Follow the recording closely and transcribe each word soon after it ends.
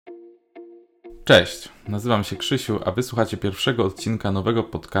Cześć, nazywam się Krzysiu, a wysłuchacie pierwszego odcinka nowego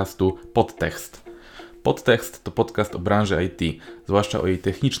podcastu Podtekst. Podtekst to podcast o branży IT, zwłaszcza o jej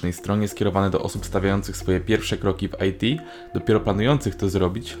technicznej stronie, skierowany do osób stawiających swoje pierwsze kroki w IT, dopiero planujących to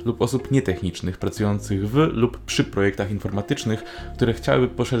zrobić, lub osób nietechnicznych, pracujących w lub przy projektach informatycznych, które chciałyby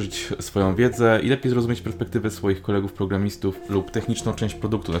poszerzyć swoją wiedzę i lepiej zrozumieć perspektywę swoich kolegów programistów lub techniczną część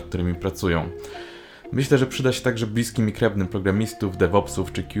produktu, nad którymi pracują. Myślę, że przyda się także bliskim i krewnym programistów,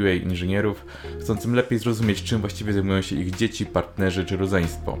 DevOpsów czy QA inżynierów, chcącym lepiej zrozumieć, czym właściwie zajmują się ich dzieci, partnerzy czy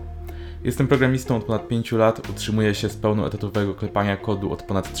rodzeństwo. Jestem programistą od ponad 5 lat, utrzymuję się z pełnoetatowego klepania kodu od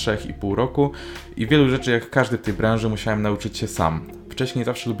ponad 3,5 roku i wielu rzeczy, jak każdy w tej branży, musiałem nauczyć się sam. Wcześniej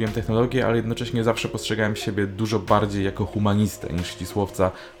zawsze lubiłem technologię, ale jednocześnie zawsze postrzegałem siebie dużo bardziej jako humanistę niż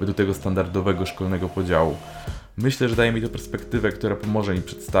ścisłowca według tego standardowego szkolnego podziału. Myślę, że daje mi to perspektywę, która pomoże mi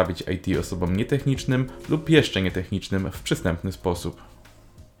przedstawić IT osobom nietechnicznym lub jeszcze nietechnicznym w przystępny sposób.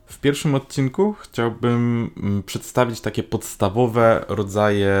 W pierwszym odcinku chciałbym przedstawić takie podstawowe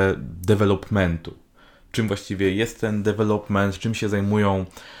rodzaje developmentu. Czym właściwie jest ten development, czym się zajmują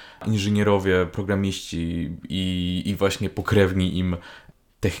inżynierowie, programiści i właśnie pokrewni im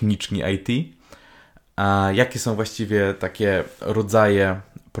techniczni IT. A jakie są właściwie takie rodzaje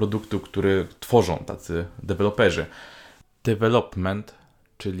produktu, który tworzą tacy deweloperzy. Development,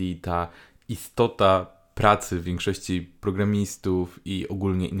 czyli ta istota pracy w większości programistów i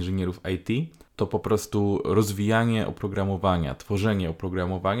ogólnie inżynierów IT, to po prostu rozwijanie oprogramowania, tworzenie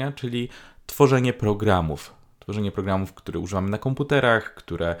oprogramowania, czyli tworzenie programów. Tworzenie programów, które używamy na komputerach,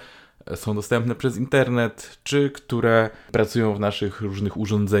 które są dostępne przez internet, czy które pracują w naszych różnych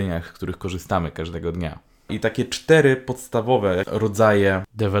urządzeniach, z których korzystamy każdego dnia. I takie 4 podstawowe rodzaje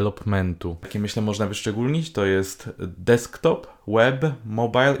developmentu, jakie myślę można wyszczególnić, to jest desktop, web,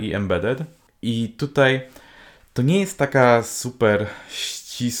 mobile i embedded. I tutaj to nie jest taka super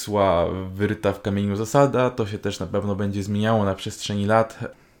ścisła, wyryta w kamieniu zasada, to się też na pewno będzie zmieniało na przestrzeni lat,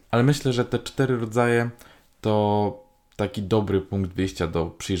 ale myślę, że te 4 rodzaje to taki dobry punkt wyjścia do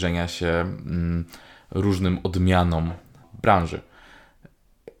przyjrzenia się różnym odmianom branży.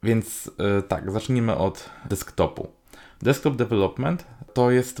 Więc tak, zacznijmy od desktopu. Desktop development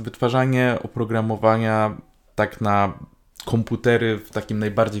to jest wytwarzanie oprogramowania tak na komputery w takim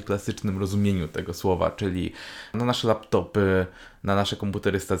najbardziej klasycznym rozumieniu tego słowa, czyli na nasze laptopy, na nasze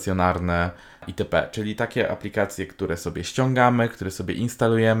komputery stacjonarne itp. Czyli takie aplikacje, które sobie ściągamy, które sobie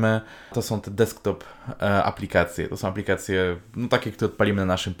instalujemy, to są te desktop aplikacje. To są aplikacje takie, które odpalimy na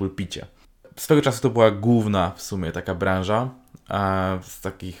naszym pulpicie. Swego czasu to była główna w sumie taka branża, z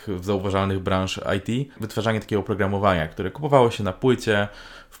takich zauważalnych branż IT, wytwarzanie takiego oprogramowania, które kupowało się na płycie,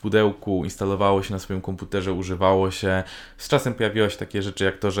 w pudełku, instalowało się na swoim komputerze, używało się. Z czasem pojawiły się takie rzeczy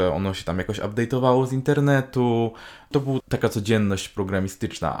jak to, że ono się tam jakoś update'owało z internetu. To była taka codzienność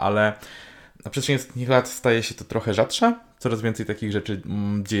programistyczna, ale na przestrzeni ostatnich lat staje się to trochę rzadsze. Coraz więcej takich rzeczy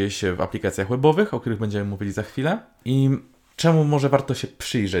dzieje się w aplikacjach webowych, o których będziemy mówili za chwilę. I czemu może warto się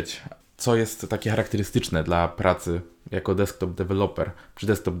przyjrzeć? Co jest takie charakterystyczne dla pracy jako desktop developer, przy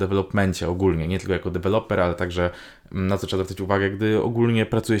desktop developmencie ogólnie, nie tylko jako deweloper, ale także na co trzeba zwracać uwagę, gdy ogólnie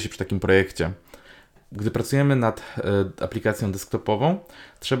pracuje się przy takim projekcie. Gdy pracujemy nad aplikacją desktopową,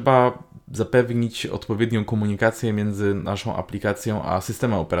 trzeba zapewnić odpowiednią komunikację między naszą aplikacją a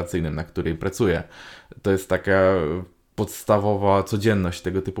systemem operacyjnym, na której pracuję. To jest taka podstawowa codzienność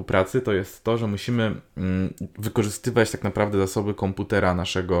tego typu pracy, to jest to, że musimy wykorzystywać tak naprawdę zasoby komputera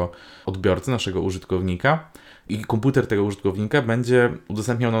naszego odbiorcy, naszego użytkownika i komputer tego użytkownika będzie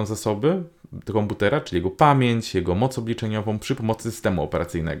udostępniał nam zasoby do komputera, czyli jego pamięć, jego moc obliczeniową przy pomocy systemu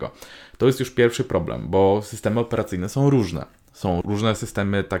operacyjnego. To jest już pierwszy problem, bo systemy operacyjne są różne. Są różne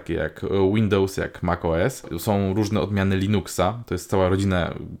systemy takie jak Windows, jak macOS, są różne odmiany Linuxa, to jest cała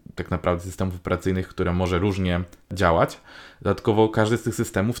rodzina tak naprawdę systemów operacyjnych, które może różnie działać. Dodatkowo każdy z tych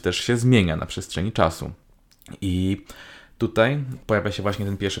systemów też się zmienia na przestrzeni czasu. I tutaj pojawia się właśnie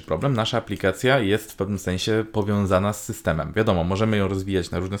ten pierwszy problem. Nasza aplikacja jest w pewnym sensie powiązana z systemem. Wiadomo, możemy ją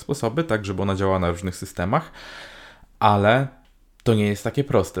rozwijać na różne sposoby, tak żeby ona działała na różnych systemach, ale to nie jest takie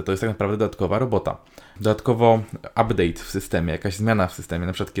proste, to jest tak naprawdę dodatkowa robota. Dodatkowo update w systemie, jakaś zmiana w systemie,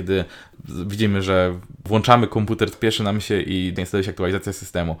 na przykład kiedy widzimy, że włączamy komputer, spieszy nam się i instaluje się aktualizacja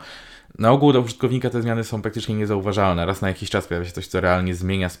systemu. Na ogół dla użytkownika te zmiany są praktycznie niezauważalne. Raz na jakiś czas pojawia się coś, co realnie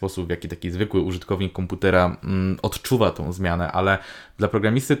zmienia sposób, w jaki taki zwykły użytkownik komputera odczuwa tą zmianę, ale dla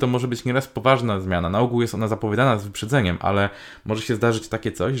programisty to może być nieraz poważna zmiana. Na ogół jest ona zapowiadana z wyprzedzeniem, ale może się zdarzyć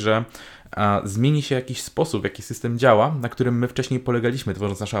takie coś, że zmieni się jakiś sposób, w jaki system działa, na którym my wcześniej polegaliśmy,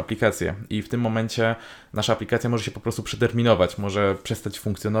 tworząc naszą aplikację. I w tym momencie nasza aplikacja może się po prostu przeterminować, może przestać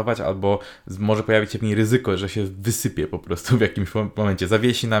funkcjonować, albo może pojawić się w niej ryzyko, że się wysypie po prostu w jakimś momencie,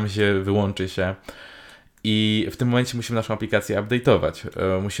 zawiesi nam się, wyłączy się. I w tym momencie musimy naszą aplikację update'ować.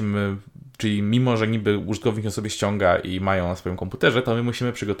 Czyli mimo, że niby użytkownik ją sobie ściąga i mają na swoim komputerze, to my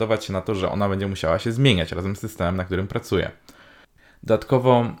musimy przygotować się na to, że ona będzie musiała się zmieniać razem z systemem, na którym pracuje.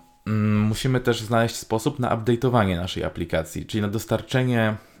 Dodatkowo musimy też znaleźć sposób na update'owanie naszej aplikacji, czyli na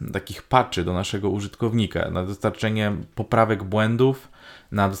dostarczenie takich patchy do naszego użytkownika, na dostarczenie poprawek błędów,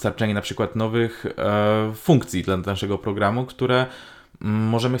 na dostarczenie na przykład nowych funkcji dla naszego programu, które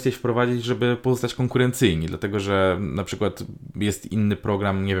możemy chcieć wprowadzić, żeby pozostać konkurencyjni, dlatego że na przykład jest inny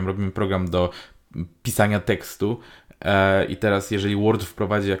program, nie wiem, robimy program do pisania tekstu i teraz jeżeli Word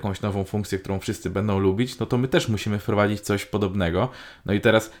wprowadzi jakąś nową funkcję, którą wszyscy będą lubić, no to my też musimy wprowadzić coś podobnego. No i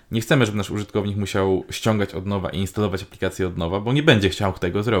teraz nie chcemy, żeby nasz użytkownik musiał ściągać od nowa i instalować aplikację od nowa, bo nie będzie chciał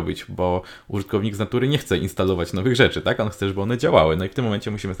tego zrobić, bo użytkownik z natury nie chce instalować nowych rzeczy, tak? On chce, żeby one działały. No i w tym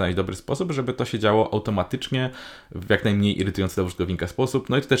momencie musimy znaleźć dobry sposób, żeby to się działo automatycznie, w jak najmniej irytujący dla użytkownika sposób.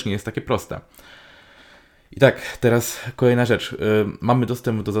 No i to też nie jest takie proste. I tak, teraz kolejna rzecz. Mamy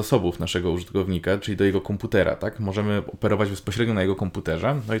dostęp do zasobów naszego użytkownika, czyli do jego komputera, tak? Możemy operować bezpośrednio na jego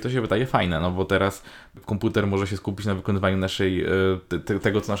komputerze, no i to się wydaje fajne, no bo teraz komputer może się skupić na wykonywaniu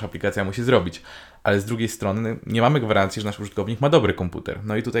tego, co nasza aplikacja musi zrobić. Ale z drugiej strony nie mamy gwarancji, że nasz użytkownik ma dobry komputer.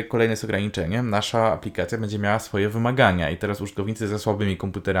 No i tutaj kolejne jest ograniczenie. Nasza aplikacja będzie miała swoje wymagania i teraz użytkownicy ze słabymi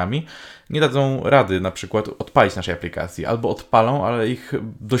komputerami nie dadzą rady na przykład odpalić naszej aplikacji. Albo odpalą, ale ich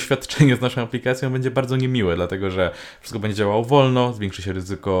doświadczenie z naszą aplikacją będzie bardzo niemiłe, dlatego że wszystko będzie działało wolno, zwiększy się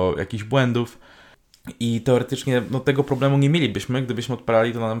ryzyko jakichś błędów. I teoretycznie tego problemu nie mielibyśmy, gdybyśmy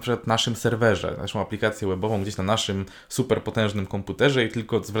odpalali to na przykład naszym serwerze, naszą aplikację webową gdzieś na naszym super potężnym komputerze i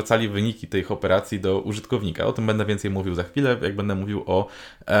tylko zwracali wyniki tych operacji do użytkownika. O tym będę więcej mówił za chwilę, jak będę mówił o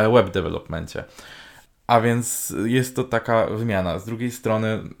web developmencie. A więc jest to taka wymiana. Z drugiej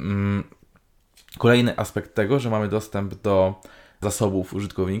strony kolejny aspekt tego, że mamy dostęp do zasobów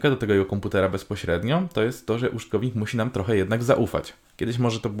użytkownika, do tego jego komputera bezpośrednio, to jest to, że użytkownik musi nam trochę jednak zaufać. Kiedyś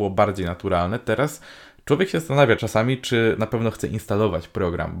może to było bardziej naturalne, teraz człowiek się zastanawia czasami, czy na pewno chce instalować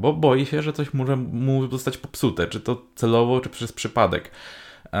program, bo boi się, że coś może mu zostać popsute, czy to celowo, czy przez przypadek.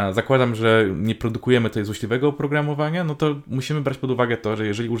 Zakładam, że nie produkujemy tutaj złośliwego oprogramowania, no to musimy brać pod uwagę to, że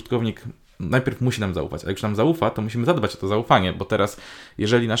jeżeli użytkownik najpierw musi nam zaufać, a jak już nam zaufa, to musimy zadbać o to zaufanie, bo teraz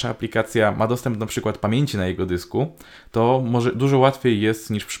jeżeli nasza aplikacja ma dostęp na przykład pamięci na jego dysku, to może dużo łatwiej jest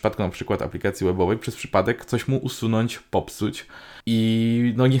niż w przypadku na przykład aplikacji webowej przez przypadek coś mu usunąć, popsuć.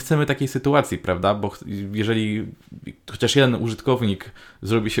 I nie chcemy takiej sytuacji, prawda? Bo jeżeli chociaż jeden użytkownik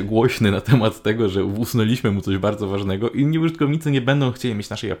zrobi się głośny na temat tego, że usunęliśmy mu coś bardzo ważnego, inni użytkownicy nie będą chcieli mieć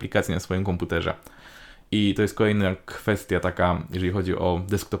naszej aplikacji na swoim komputerze. I to jest kolejna kwestia taka, jeżeli chodzi o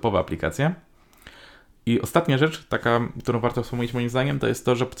desktopowe aplikacje. I ostatnia rzecz, taka, którą warto wspomnieć moim zdaniem, to jest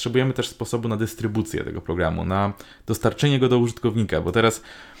to, że potrzebujemy też sposobu na dystrybucję tego programu, na dostarczenie go do użytkownika, bo teraz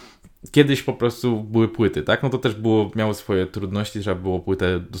kiedyś po prostu były płyty, tak? No to też miało swoje trudności, trzeba było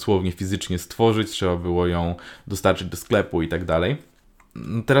płytę dosłownie fizycznie stworzyć, trzeba było ją dostarczyć do sklepu i tak dalej.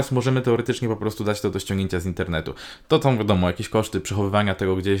 Teraz możemy teoretycznie po prostu dać to do ściągnięcia z internetu. To są wiadomo jakieś koszty przechowywania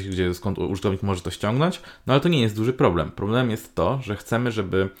tego gdzieś, skąd użytkownik może to ściągnąć, no ale to nie jest duży problem. Problemem jest to, że chcemy,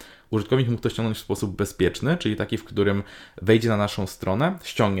 żeby użytkownik mógł to ściągnąć w sposób bezpieczny, czyli taki, w którym wejdzie na naszą stronę,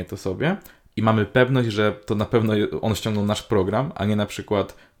 ściągnie to sobie i mamy pewność, że to na pewno on ściągnął nasz program, a nie na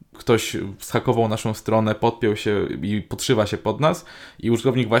przykład ktoś zhakował naszą stronę, podpiął się i podszywa się pod nas i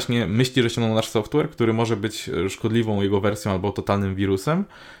użytkownik właśnie myśli, że ściągnął nasz software, który może być szkodliwą jego wersją albo totalnym wirusem,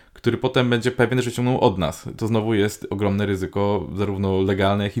 który potem będzie pewien, że ściągnął od nas. To znowu jest ogromne ryzyko, zarówno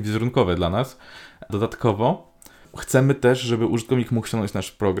legalne, jak i wizerunkowe dla nas. Dodatkowo chcemy też, żeby użytkownik mógł ściągnąć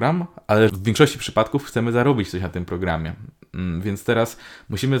nasz program, ale w większości przypadków chcemy zarobić coś na tym programie. Więc teraz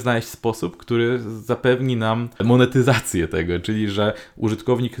musimy znaleźć sposób, który zapewni nam monetyzację tego, czyli że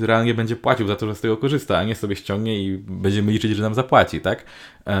użytkownik realnie będzie płacił za to, że z tego korzysta, a nie sobie ściągnie i będziemy liczyć, że nam zapłaci, tak?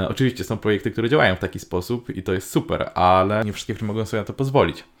 Oczywiście są projekty, które działają w taki sposób i to jest super, ale nie wszystkie firmy mogą sobie na to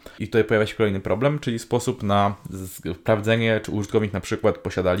pozwolić. I tutaj pojawia się kolejny problem, czyli sposób na sprawdzenie, czy użytkownik na przykład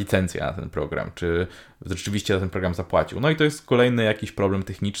posiada licencję na ten program, czy rzeczywiście za ten program zapłacił. No i to jest kolejny jakiś problem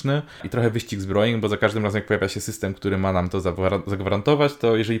techniczny i trochę wyścig zbrojeń, bo za każdym razem jak pojawia się system, który ma nam to zagwarantować,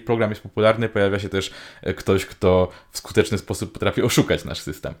 to jeżeli program jest popularny, pojawia się też ktoś, kto w skuteczny sposób potrafi oszukać nasz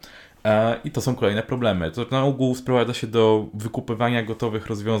system. I to są kolejne problemy. To na ogół sprowadza się do wykupywania gotowych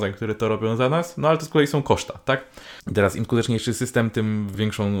rozwiązań, które to robią za nas, no ale to z kolei są koszta, tak? I teraz im skuteczniejszy system, tym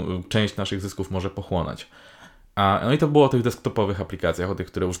większą część naszych zysków może pochłonąć. No i to było o tych desktopowych aplikacjach, o tych,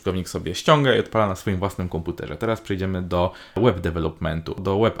 które użytkownik sobie ściąga i odpala na swoim własnym komputerze. Teraz przejdziemy do web developmentu,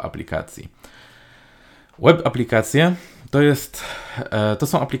 do web aplikacji. Web aplikacje to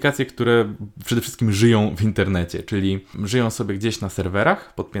są aplikacje, które przede wszystkim żyją w internecie, czyli żyją sobie gdzieś na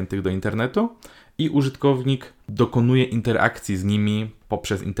serwerach podpiętych do internetu i użytkownik dokonuje interakcji z nimi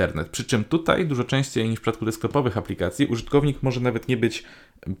poprzez internet. Przy czym tutaj dużo częściej niż w przypadku desktopowych aplikacji użytkownik może nawet nie być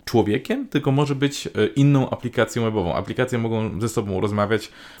człowiekiem, tylko może być inną aplikacją webową. Aplikacje mogą ze sobą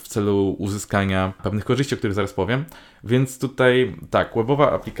rozmawiać w celu uzyskania pewnych korzyści, o których zaraz powiem. Więc tutaj tak,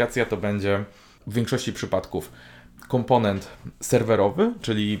 webowa aplikacja to będzie w większości przypadków komponent serwerowy,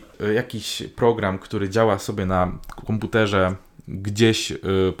 czyli jakiś program, który działa sobie na komputerze gdzieś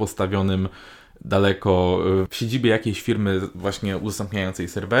postawionym daleko w siedzibie jakiejś firmy właśnie udostępniającej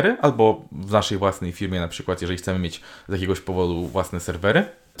serwery, albo w naszej własnej firmie, na przykład jeżeli chcemy mieć z jakiegoś powodu własne serwery.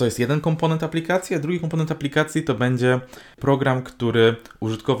 To jest jeden komponent aplikacji, a drugi komponent aplikacji to będzie program, który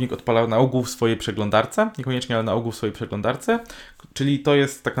użytkownik odpala na ogół w swojej przeglądarce, niekoniecznie, ale na ogół w swojej przeglądarce, czyli to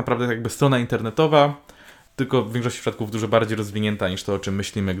jest tak naprawdę jakby strona internetowa, tylko w większości przypadków dużo bardziej rozwinięta niż to, o czym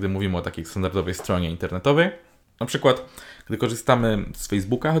myślimy, gdy mówimy o takiej standardowej stronie internetowej. Na przykład, gdy korzystamy z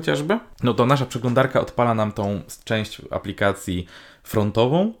Facebooka chociażby, no to nasza przeglądarka odpala nam tą część aplikacji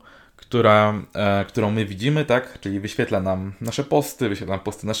frontową, którą my widzimy, tak? Czyli wyświetla nam nasze posty, wyświetla nam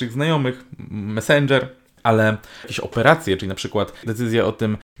posty naszych znajomych, Messenger, ale jakieś operacje, czyli na przykład decyzja o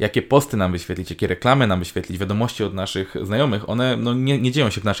tym, jakie posty nam wyświetlić, jakie reklamy nam wyświetlić, wiadomości od naszych znajomych, one nie dzieją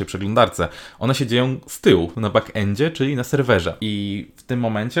się w naszej przeglądarce. One się dzieją z tyłu, na backendzie, czyli na serwerze. I w tym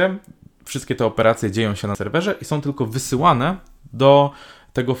momencie wszystkie te operacje dzieją się na serwerze i są tylko wysyłane do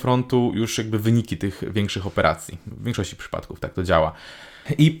tego frontu już jakby wyniki tych większych operacji. W większości przypadków tak to działa.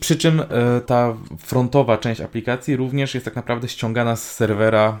 I przy czym ta frontowa część aplikacji również jest tak naprawdę ściągana z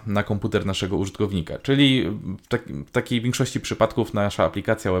serwera na komputer naszego użytkownika. Czyli w takiej większości przypadków nasza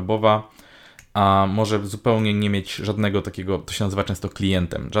aplikacja webowa może zupełnie nie mieć żadnego takiego, to się nazywa często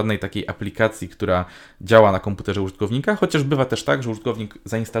klientem, żadnej takiej aplikacji, która działa na komputerze użytkownika, chociaż bywa też tak, że użytkownik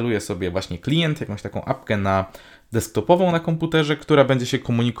zainstaluje sobie właśnie klient, jakąś taką apkę desktopową na komputerze, która będzie się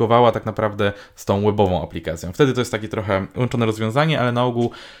komunikowała tak naprawdę z tą webową aplikacją. Wtedy to jest takie trochę łączone rozwiązanie, ale na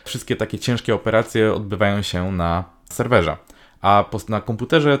ogół wszystkie takie ciężkie operacje odbywają się na serwerze. A na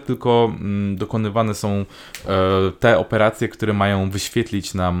komputerze tylko dokonywane są te operacje, które mają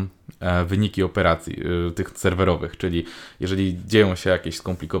wyświetlić nam wyniki operacji tych serwerowych, czyli jeżeli dzieją się jakieś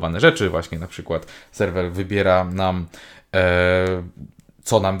skomplikowane rzeczy, właśnie na przykład serwer wybiera nam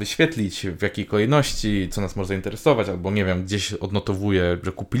co nam wyświetlić, w jakiej kolejności, co nas może zainteresować, albo nie wiem, gdzieś odnotowuje,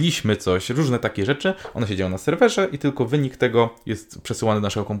 że kupiliśmy coś, różne takie rzeczy, one się dzieją na serwerze i tylko wynik tego jest przesyłany do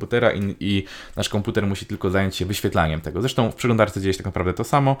naszego komputera i nasz komputer musi tylko zająć się wyświetlaniem tego. Zresztą w przeglądarce dzieje się tak naprawdę to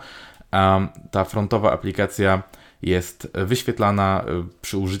samo. Ta frontowa aplikacja jest wyświetlana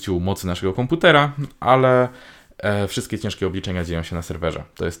przy użyciu mocy naszego komputera, ale wszystkie ciężkie obliczenia dzieją się na serwerze.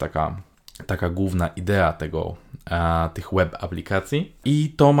 To jest taka główna idea tych web aplikacji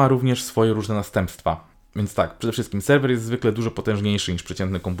i to ma również swoje różne następstwa. Więc tak, przede wszystkim serwer jest zwykle dużo potężniejszy niż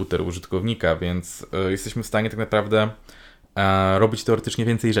przeciętny komputer użytkownika, więc jesteśmy w stanie tak naprawdę robić teoretycznie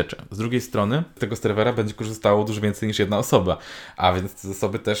więcej rzeczy. Z drugiej strony tego serwera będzie korzystało dużo więcej niż jedna osoba, a więc te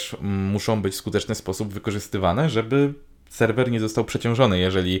zasoby też muszą być w skuteczny sposób wykorzystywane, żeby serwer nie został przeciążony.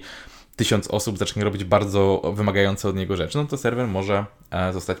 Jeżeli 1000 osób zacznie robić bardzo wymagające od niego rzeczy, no to serwer może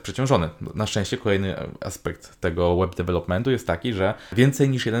zostać przeciążony. Na szczęście kolejny aspekt tego web developmentu jest taki, że więcej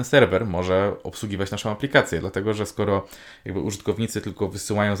niż jeden serwer może obsługiwać naszą aplikację, dlatego że skoro jakby użytkownicy tylko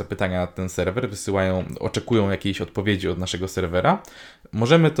wysyłają zapytania na ten serwer, oczekują jakiejś odpowiedzi od naszego serwera,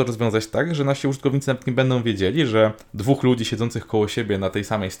 możemy to rozwiązać tak, że nasi użytkownicy nawet nie będą wiedzieli, że dwóch ludzi siedzących koło siebie na tej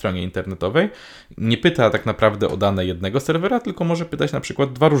samej stronie internetowej nie pyta tak naprawdę o dane jednego serwera, tylko może pytać na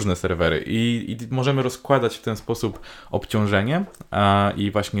przykład 2 różne serwery i możemy rozkładać w ten sposób obciążenie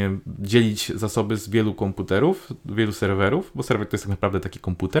i właśnie dzielić zasoby z wielu komputerów, wielu serwerów, bo serwer to jest tak naprawdę taki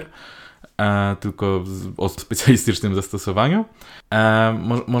komputer, tylko o specjalistycznym zastosowaniu.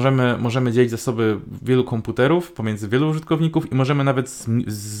 Możemy dzielić zasoby wielu komputerów pomiędzy wielu użytkowników i możemy nawet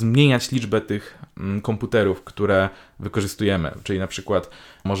zmieniać liczbę tych komputerów, które wykorzystujemy. Czyli na przykład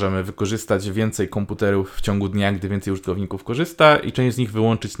możemy wykorzystać więcej komputerów w ciągu dnia, gdy więcej użytkowników korzysta i część z nich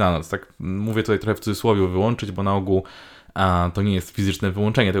wyłączyć na noc. Tak mówię tutaj trochę w cudzysłowie wyłączyć, bo na ogół to nie jest fizyczne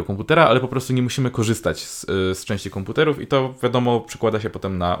wyłączenie tego komputera, ale po prostu nie musimy korzystać z części komputerów i to wiadomo przekłada się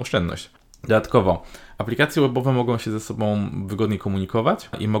potem na oszczędność. Dodatkowo aplikacje webowe mogą się ze sobą wygodniej komunikować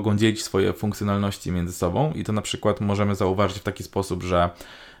i mogą dzielić swoje funkcjonalności między sobą i to na przykład możemy zauważyć w taki sposób, że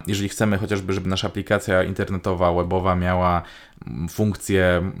jeżeli chcemy chociażby, żeby nasza aplikacja internetowa, webowa miała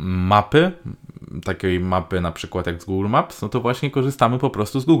funkcję mapy, takiej mapy na przykład jak z Google Maps, no to właśnie korzystamy po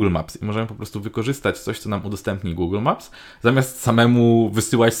prostu z Google Maps i możemy po prostu wykorzystać coś, co nam udostępni Google Maps, zamiast samemu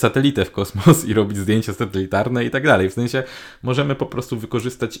wysyłać satelitę w kosmos i robić zdjęcia satelitarne i tak dalej. W sensie możemy po prostu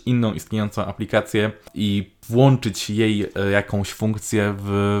wykorzystać inną istniejącą aplikację i włączyć jej jakąś funkcję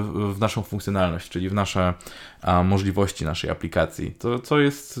w naszą funkcjonalność, czyli w nasze możliwości naszej aplikacji. To, co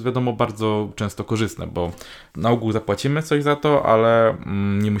jest wiadomo bardzo często korzystne, bo na ogół zapłacimy coś za to, ale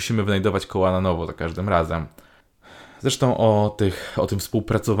nie musimy wynajdować koła na nowo za każdym razem. Zresztą o tym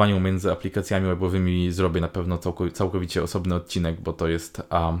współpracowaniu między aplikacjami webowymi zrobię na pewno całkowicie osobny odcinek, bo to jest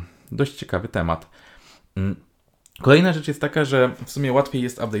dość ciekawy temat. Kolejna rzecz jest taka, że w sumie łatwiej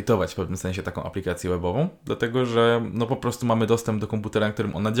jest update'ować w pewnym sensie taką aplikację webową, dlatego że no po prostu mamy dostęp do komputera, na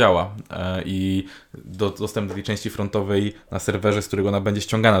którym ona działa i dostęp do tej części frontowej na serwerze, z którego ona będzie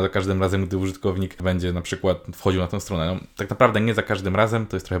ściągana za każdym razem, gdy użytkownik będzie na przykład wchodził na tę stronę. No, tak naprawdę nie za każdym razem,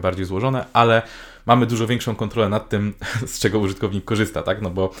 to jest trochę bardziej złożone, ale mamy dużo większą kontrolę nad tym, z czego użytkownik korzysta, tak? No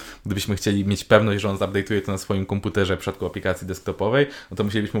bo gdybyśmy chcieli mieć pewność, że on zupdate'uje to na swoim komputerze w przypadku aplikacji desktopowej, no to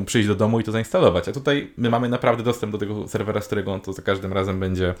musielibyśmy mu przyjść do domu i to zainstalować. A tutaj my mamy naprawdę dostęp do tego serwera, z którego on to za każdym razem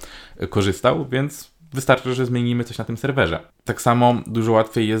będzie korzystał, więc wystarczy, że zmienimy coś na tym serwerze. Tak samo dużo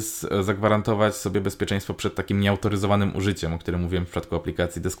łatwiej jest zagwarantować sobie bezpieczeństwo przed takim nieautoryzowanym użyciem, o którym mówiłem w przypadku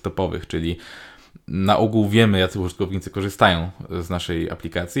aplikacji desktopowych, czyli na ogół wiemy, jacy użytkownicy korzystają z naszej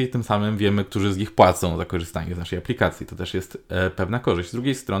aplikacji i tym samym wiemy, którzy z nich płacą za korzystanie z naszej aplikacji. To też jest pewna korzyść. Z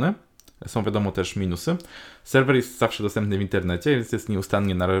drugiej strony są wiadomo też minusy. Serwer jest zawsze dostępny w internecie, więc jest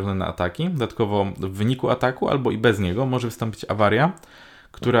nieustannie narażony na ataki. Dodatkowo w wyniku ataku albo i bez niego może wystąpić awaria,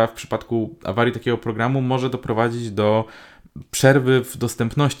 która w przypadku awarii takiego programu może doprowadzić do przerwy w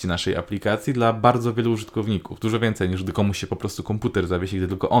dostępności naszej aplikacji dla bardzo wielu użytkowników. Dużo więcej niż gdy komuś się po prostu komputer zawiesi, gdy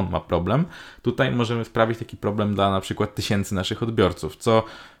tylko on ma problem. Tutaj możemy sprawić taki problem dla na przykład tysięcy naszych odbiorców, co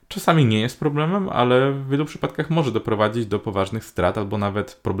czasami nie jest problemem, ale w wielu przypadkach może doprowadzić do poważnych strat albo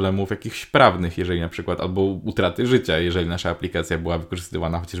nawet problemów jakichś prawnych, jeżeli na przykład, albo utraty życia, jeżeli nasza aplikacja była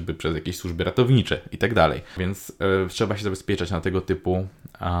wykorzystywana chociażby przez jakieś służby ratownicze i tak dalej. Więc trzeba się zabezpieczać na tego typu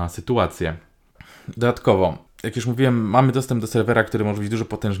sytuacje. Dodatkowo, jak już mówiłem, mamy dostęp do serwera, który może być dużo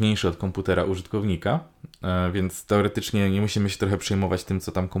potężniejszy od komputera użytkownika, więc teoretycznie nie musimy się trochę przejmować tym,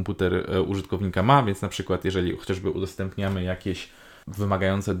 co tam komputer użytkownika ma, więc na przykład jeżeli chociażby udostępniamy jakieś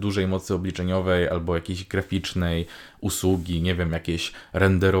wymagające dużej mocy obliczeniowej albo jakiejś graficznej usługi, nie wiem, jakieś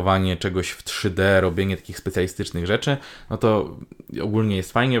renderowanie czegoś w 3D, robienie takich specjalistycznych rzeczy, no to ogólnie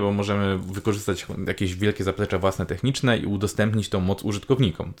jest fajnie, bo możemy wykorzystać jakieś wielkie zaplecze własne techniczne i udostępnić tą moc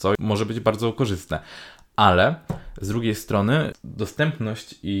użytkownikom, co może być bardzo korzystne. Ale z drugiej strony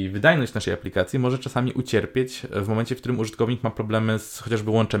dostępność i wydajność naszej aplikacji może czasami ucierpieć w momencie, w którym użytkownik ma problemy z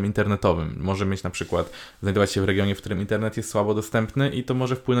chociażby łączem internetowym. Może mieć na przykład, znajdować się w regionie, w którym internet jest słabo dostępny i to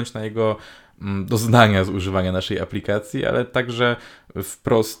może wpłynąć na jego doznania z używania naszej aplikacji, ale także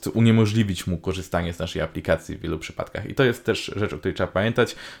wprost uniemożliwić mu korzystanie z naszej aplikacji w wielu przypadkach. I to jest też rzecz, o której trzeba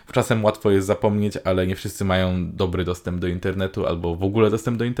pamiętać. Czasem łatwo jest zapomnieć, ale nie wszyscy mają dobry dostęp do internetu albo w ogóle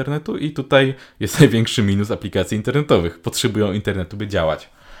dostęp do internetu i tutaj jest największy minus aplikacji internetowych. Potrzebują internetu, by działać.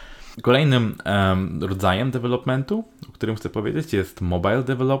 Kolejnym rodzajem developmentu, o którym chcę powiedzieć, jest mobile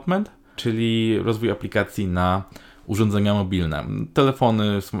development, czyli rozwój aplikacji na urządzenia mobilne,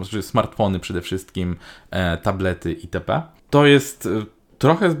 telefony, smartfony przede wszystkim, tablety itp. To jest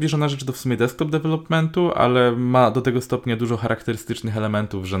trochę zbliżona rzecz do w sumie desktop developmentu, ale ma do tego stopnia dużo charakterystycznych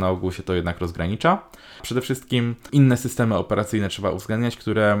elementów, że na ogół się to jednak rozgranicza. Przede wszystkim inne systemy operacyjne trzeba uwzględniać,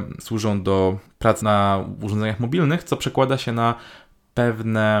 które służą do pracy na urządzeniach mobilnych, co przekłada się na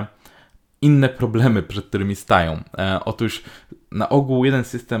pewne inne problemy, przed którymi stają. Otóż na ogół jeden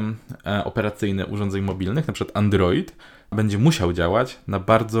system operacyjny urządzeń mobilnych, na przykład Android, będzie musiał działać na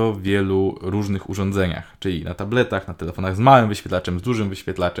bardzo wielu różnych urządzeniach, czyli na tabletach, na telefonach z małym wyświetlaczem, z dużym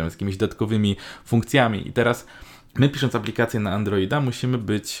wyświetlaczem, z jakimiś dodatkowymi funkcjami. I teraz my, pisząc aplikację na Androida, musimy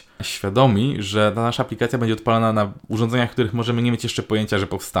być świadomi, że ta nasza aplikacja będzie odpalana na urządzeniach, których możemy nie mieć jeszcze pojęcia, że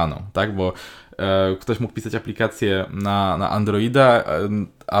powstaną, tak? Bo ktoś mógł pisać aplikację na Androida,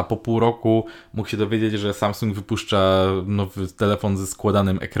 a po pół roku mógł się dowiedzieć, że Samsung wypuszcza nowy telefon ze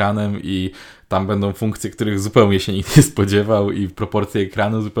składanym ekranem i tam będą funkcje, których zupełnie się nikt nie spodziewał i proporcje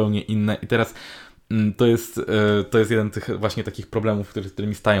ekranu zupełnie inne. I teraz to jest jeden z tych właśnie takich problemów, z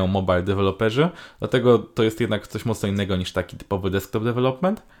którymi stają mobile deweloperzy, dlatego to jest jednak coś mocno innego niż taki typowy desktop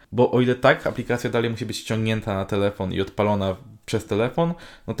development, bo o ile tak, aplikacja dalej musi być ściągnięta na telefon i odpalona przez telefon,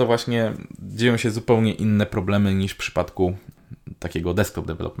 no to właśnie dzieją się zupełnie inne problemy niż w przypadku takiego desktop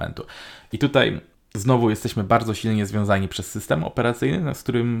developmentu. I tutaj znowu jesteśmy bardzo silnie związani przez system operacyjny, z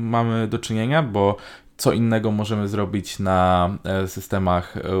którym mamy do czynienia, bo co innego możemy zrobić na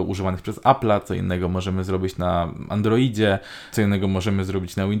systemach używanych przez Apple'a, co innego możemy zrobić na Androidzie, co innego możemy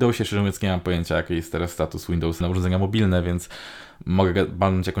zrobić na Windowsie. Szczerze mówiąc, nie mam pojęcia, jaki jest teraz status Windowsa na urządzenia mobilne, więc mogę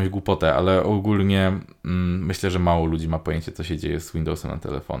balnąć jakąś głupotę, ale ogólnie myślę, że mało ludzi ma pojęcie, co się dzieje z Windowsem na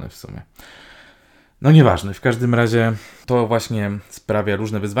telefony w sumie. No nieważne, w każdym razie to właśnie sprawia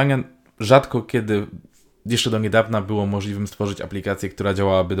różne wyzwania. Rzadko kiedy, jeszcze do niedawna, było możliwym stworzyć aplikację, która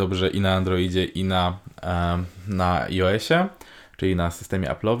działałaby dobrze i na Androidzie, i na iOSie, czyli na systemie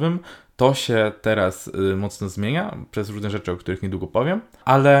Apple'owym. To się teraz mocno zmienia przez różne rzeczy, o których niedługo powiem,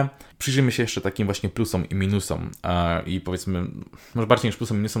 ale przyjrzyjmy się jeszcze takim właśnie plusom i minusom i powiedzmy, może bardziej niż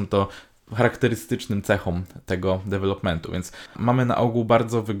plusom i minusom, to charakterystycznym cechom tego developmentu, więc mamy na ogół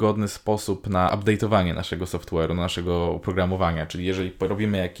bardzo wygodny sposób na update'owanie naszego software'u, naszego oprogramowania, czyli jeżeli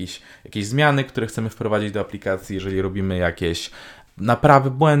robimy jakieś zmiany, które chcemy wprowadzić do aplikacji, jeżeli robimy jakieś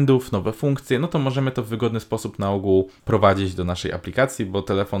naprawy błędów, nowe funkcje, no to możemy to w wygodny sposób na ogół prowadzić do naszej aplikacji, bo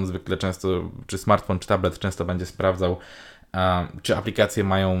telefon zwykle często, czy smartfon, czy tablet często będzie sprawdzał, czy aplikacje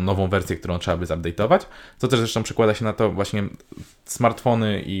mają nową wersję, którą trzeba by zupdate'ować, co też zresztą przekłada się na to właśnie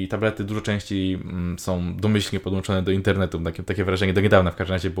smartfony i tablety dużo częściej są domyślnie podłączone do internetu. Takie wrażenie, do niedawna w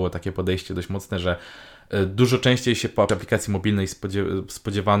każdym razie było takie podejście dość mocne, że dużo częściej się po aplikacji mobilnej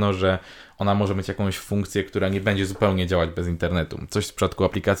spodziewano, że ona może mieć jakąś funkcję, która nie będzie zupełnie działać bez internetu. Coś w przypadku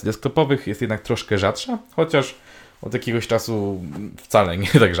aplikacji desktopowych jest jednak troszkę rzadsza, chociaż od jakiegoś czasu wcale nie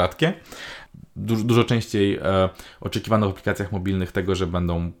tak rzadkie. Dużo częściej oczekiwano w aplikacjach mobilnych tego, że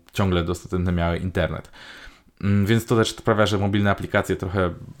będą ciągle dostępne miały internet. Więc to też sprawia, że mobilne aplikacje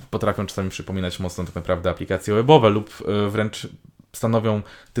trochę potrafią czasami przypominać mocno tak naprawdę aplikacje webowe lub wręcz stanowią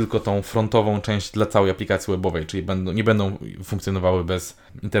tylko tą frontową część dla całej aplikacji webowej, czyli nie będą funkcjonowały bez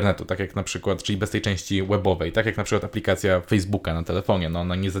internetu, tak jak na przykład, czyli bez tej części webowej, tak jak na przykład aplikacja Facebooka na telefonie, no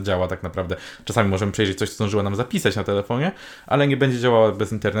ona nie zadziała tak naprawdę, czasami możemy przejrzeć coś, co zdążyła nam zapisać na telefonie, ale nie będzie działała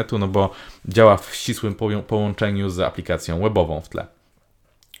bez internetu, no bo działa w ścisłym połączeniu z aplikacją webową w tle.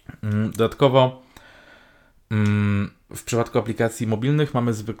 Dodatkowo w przypadku aplikacji mobilnych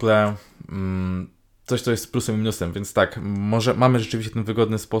mamy zwykle coś, co jest plusem i minusem, więc tak, mamy rzeczywiście ten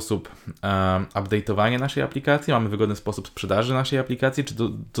wygodny sposób update'owania naszej aplikacji, mamy wygodny sposób sprzedaży naszej aplikacji, czy do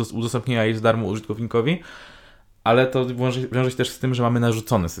udostępnienia jej za darmo użytkownikowi, ale to wiąże się też z tym, że mamy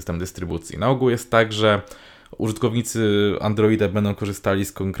narzucony system dystrybucji. Na ogół jest tak, że użytkownicy Androida będą korzystali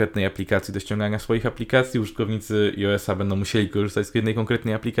z konkretnej aplikacji do ściągania swoich aplikacji, użytkownicy iOS-a będą musieli korzystać z jednej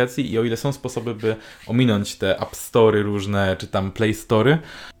konkretnej aplikacji i o ile są sposoby, by ominąć te App Story różne, czy tam Play Story,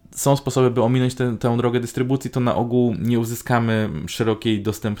 są sposoby, by ominąć tę drogę dystrybucji, to na ogół nie uzyskamy szerokiej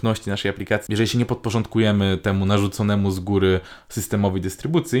dostępności naszej aplikacji, jeżeli się nie podporządkujemy temu narzuconemu z góry systemowi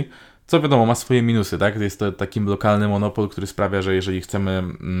dystrybucji, co wiadomo ma swoje minusy, tak? Jest to taki lokalny monopol, który sprawia, że jeżeli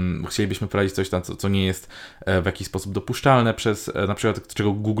chcielibyśmy wprowadzić coś tam, co nie jest w jakiś sposób dopuszczalne przez, na przykład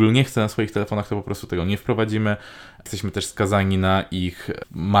czego Google nie chce na swoich telefonach, to po prostu tego nie wprowadzimy. Jesteśmy też skazani na ich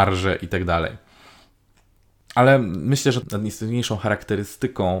marże i tak dalej. Ale myślę, że najistotniejszą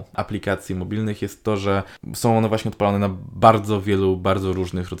charakterystyką aplikacji mobilnych jest to, że są one właśnie odpalone na bardzo wielu, bardzo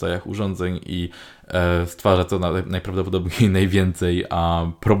różnych rodzajach urządzeń i stwarza to najprawdopodobniej najwięcej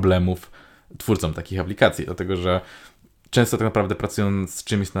problemów twórcom takich aplikacji, dlatego że często tak naprawdę pracują z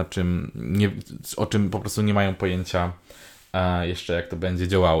czymś, o czym po prostu nie mają pojęcia jeszcze, jak to będzie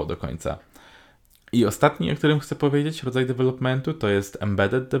działało do końca. I ostatni, o którym chcę powiedzieć, rodzaj developmentu, to jest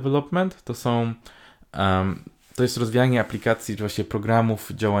embedded development. To jest rozwijanie aplikacji, czy właściwie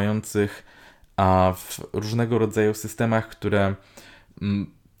programów działających w różnego rodzaju systemach, które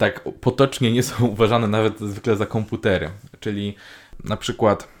tak potocznie nie są uważane nawet zwykle za komputery. Czyli na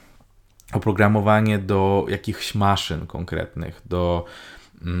przykład oprogramowanie do jakichś maszyn konkretnych, do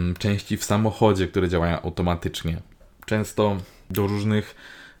części w samochodzie, które działają automatycznie. Często do różnych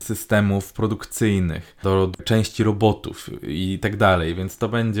systemów produkcyjnych, do części robotów i tak dalej, więc to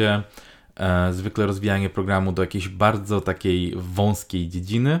będzie zwykle rozwijanie programu do jakiejś bardzo takiej wąskiej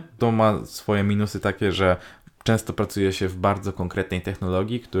dziedziny. To ma swoje minusy takie, że często pracuje się w bardzo konkretnej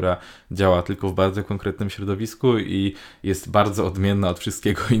technologii, która działa tylko w bardzo konkretnym środowisku i jest bardzo odmienna od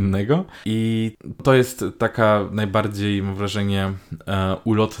wszystkiego innego. I to jest taka najbardziej, mam wrażenie,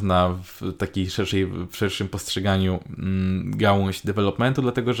 ulotna w takiej szerszym postrzeganiu gałąź developmentu,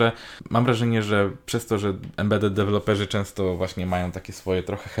 dlatego że mam wrażenie, że przez to, że embedded developerzy często właśnie mają takie swoje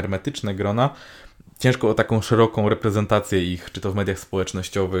trochę hermetyczne grona, ciężko o taką szeroką reprezentację ich, czy to w mediach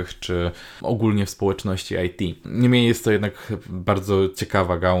społecznościowych, czy ogólnie w społeczności IT. Niemniej jest to jednak bardzo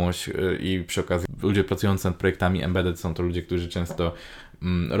ciekawa gałąź i przy okazji ludzie pracujący nad projektami embedded są to ludzie, którzy często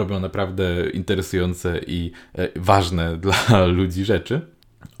robią naprawdę interesujące i ważne dla ludzi rzeczy.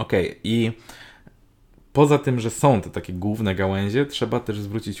 I Poza tym, że są te takie główne gałęzie, trzeba też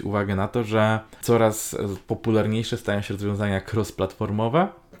zwrócić uwagę na to, że coraz popularniejsze stają się rozwiązania cross-platformowe,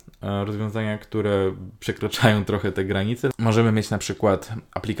 rozwiązania, które przekraczają trochę te granice. Możemy mieć na przykład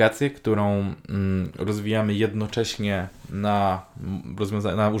aplikację, którą rozwijamy jednocześnie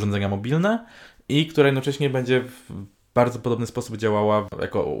na urządzenia mobilne i która jednocześnie będzie w bardzo podobny sposób działała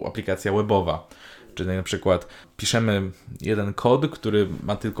jako aplikacja webowa. Czyli na przykład piszemy jeden kod, który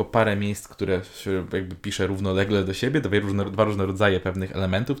ma tylko parę miejsc, które się jakby pisze równolegle do siebie, dwa różne rodzaje pewnych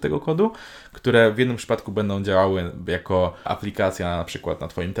elementów tego kodu, które w jednym przypadku będą działały jako aplikacja na przykład na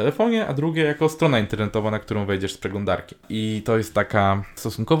Twoim telefonie, a drugie jako strona internetowa, na którą wejdziesz z przeglądarki. I to jest taka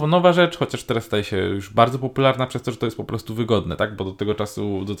stosunkowo nowa rzecz, chociaż teraz staje się już bardzo popularna przez to, że to jest po prostu wygodne, tak? Bo do tego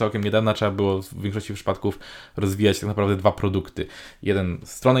czasu, do całkiem niedawna trzeba było w większości przypadków rozwijać tak naprawdę dwa produkty. Jeden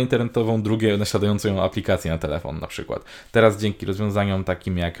stronę internetową, drugie naśladującą ją aplikację na telefon na przykład. Teraz dzięki rozwiązaniom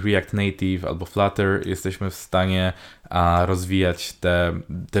takim jak React Native albo Flutter jesteśmy w stanie rozwijać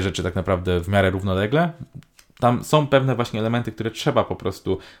te rzeczy tak naprawdę w miarę równolegle. Tam są pewne właśnie elementy, które trzeba po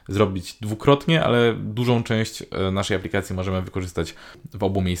prostu zrobić dwukrotnie, ale dużą część naszej aplikacji możemy wykorzystać w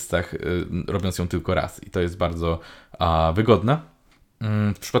obu miejscach, robiąc ją tylko raz. I to jest bardzo wygodne.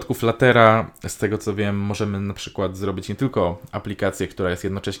 W przypadku Fluttera, z tego co wiem, możemy na przykład zrobić nie tylko aplikację, która jest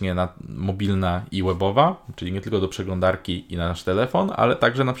jednocześnie mobilna i webowa, czyli nie tylko do przeglądarki i na nasz telefon, ale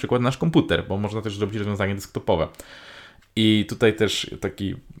także na przykład nasz komputer, bo można też zrobić rozwiązanie desktopowe. I tutaj też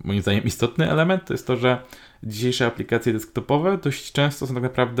taki moim zdaniem istotny element to jest to, że dzisiejsze aplikacje desktopowe dość często są tak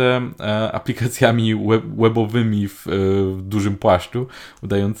naprawdę aplikacjami webowymi w dużym płaszczu,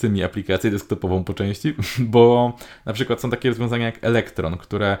 udającymi aplikację desktopową po części, bo na przykład są takie rozwiązania jak Electron,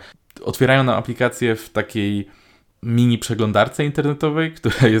 które otwierają nam aplikację w takiej mini przeglądarce internetowej,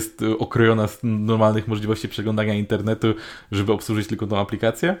 która jest okrojona z normalnych możliwości przeglądania internetu, żeby obsłużyć tylko tą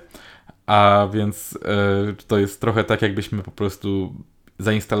aplikację. A więc to jest trochę tak, jakbyśmy po prostu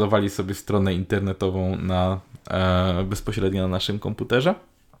zainstalowali sobie stronę internetową bezpośrednio na naszym komputerze.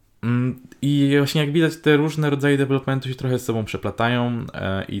 I właśnie jak widać, te różne rodzaje developmentu się trochę z sobą przeplatają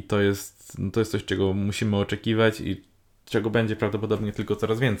i to jest coś, czego musimy oczekiwać i czego będzie prawdopodobnie tylko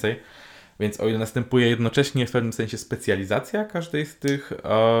coraz więcej. Więc o ile następuje jednocześnie w pewnym sensie specjalizacja każdej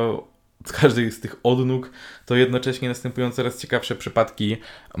z tych odnóg, to jednocześnie następują coraz ciekawsze przypadki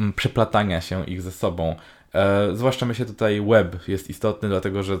przeplatania się ich ze sobą. Zwłaszcza myślę tutaj web jest istotny,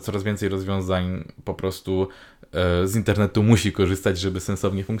 dlatego że coraz więcej rozwiązań po prostu z internetu musi korzystać, żeby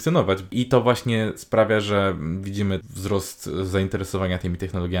sensownie funkcjonować. I to właśnie sprawia, że widzimy wzrost zainteresowania tymi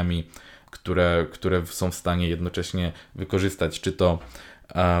technologiami, które są w stanie jednocześnie wykorzystać, czy to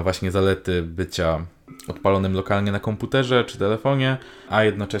właśnie zalety bycia odpalonym lokalnie na komputerze czy telefonie, a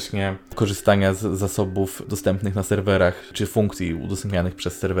jednocześnie korzystania z zasobów dostępnych na serwerach, czy funkcji udostępnianych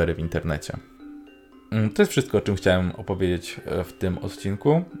przez serwery w internecie. To jest wszystko, o czym chciałem opowiedzieć w tym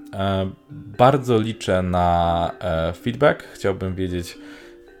odcinku. Bardzo liczę na feedback. Chciałbym wiedzieć,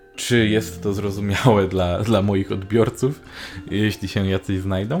 czy jest to zrozumiałe dla moich odbiorców, jeśli się jacyś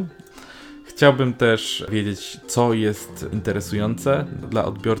znajdą. Chciałbym też wiedzieć, co jest interesujące dla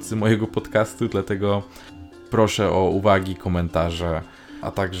odbiorcy mojego podcastu, dlatego proszę o uwagi, komentarze,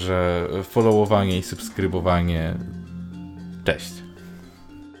 a także followowanie i subskrybowanie. Cześć!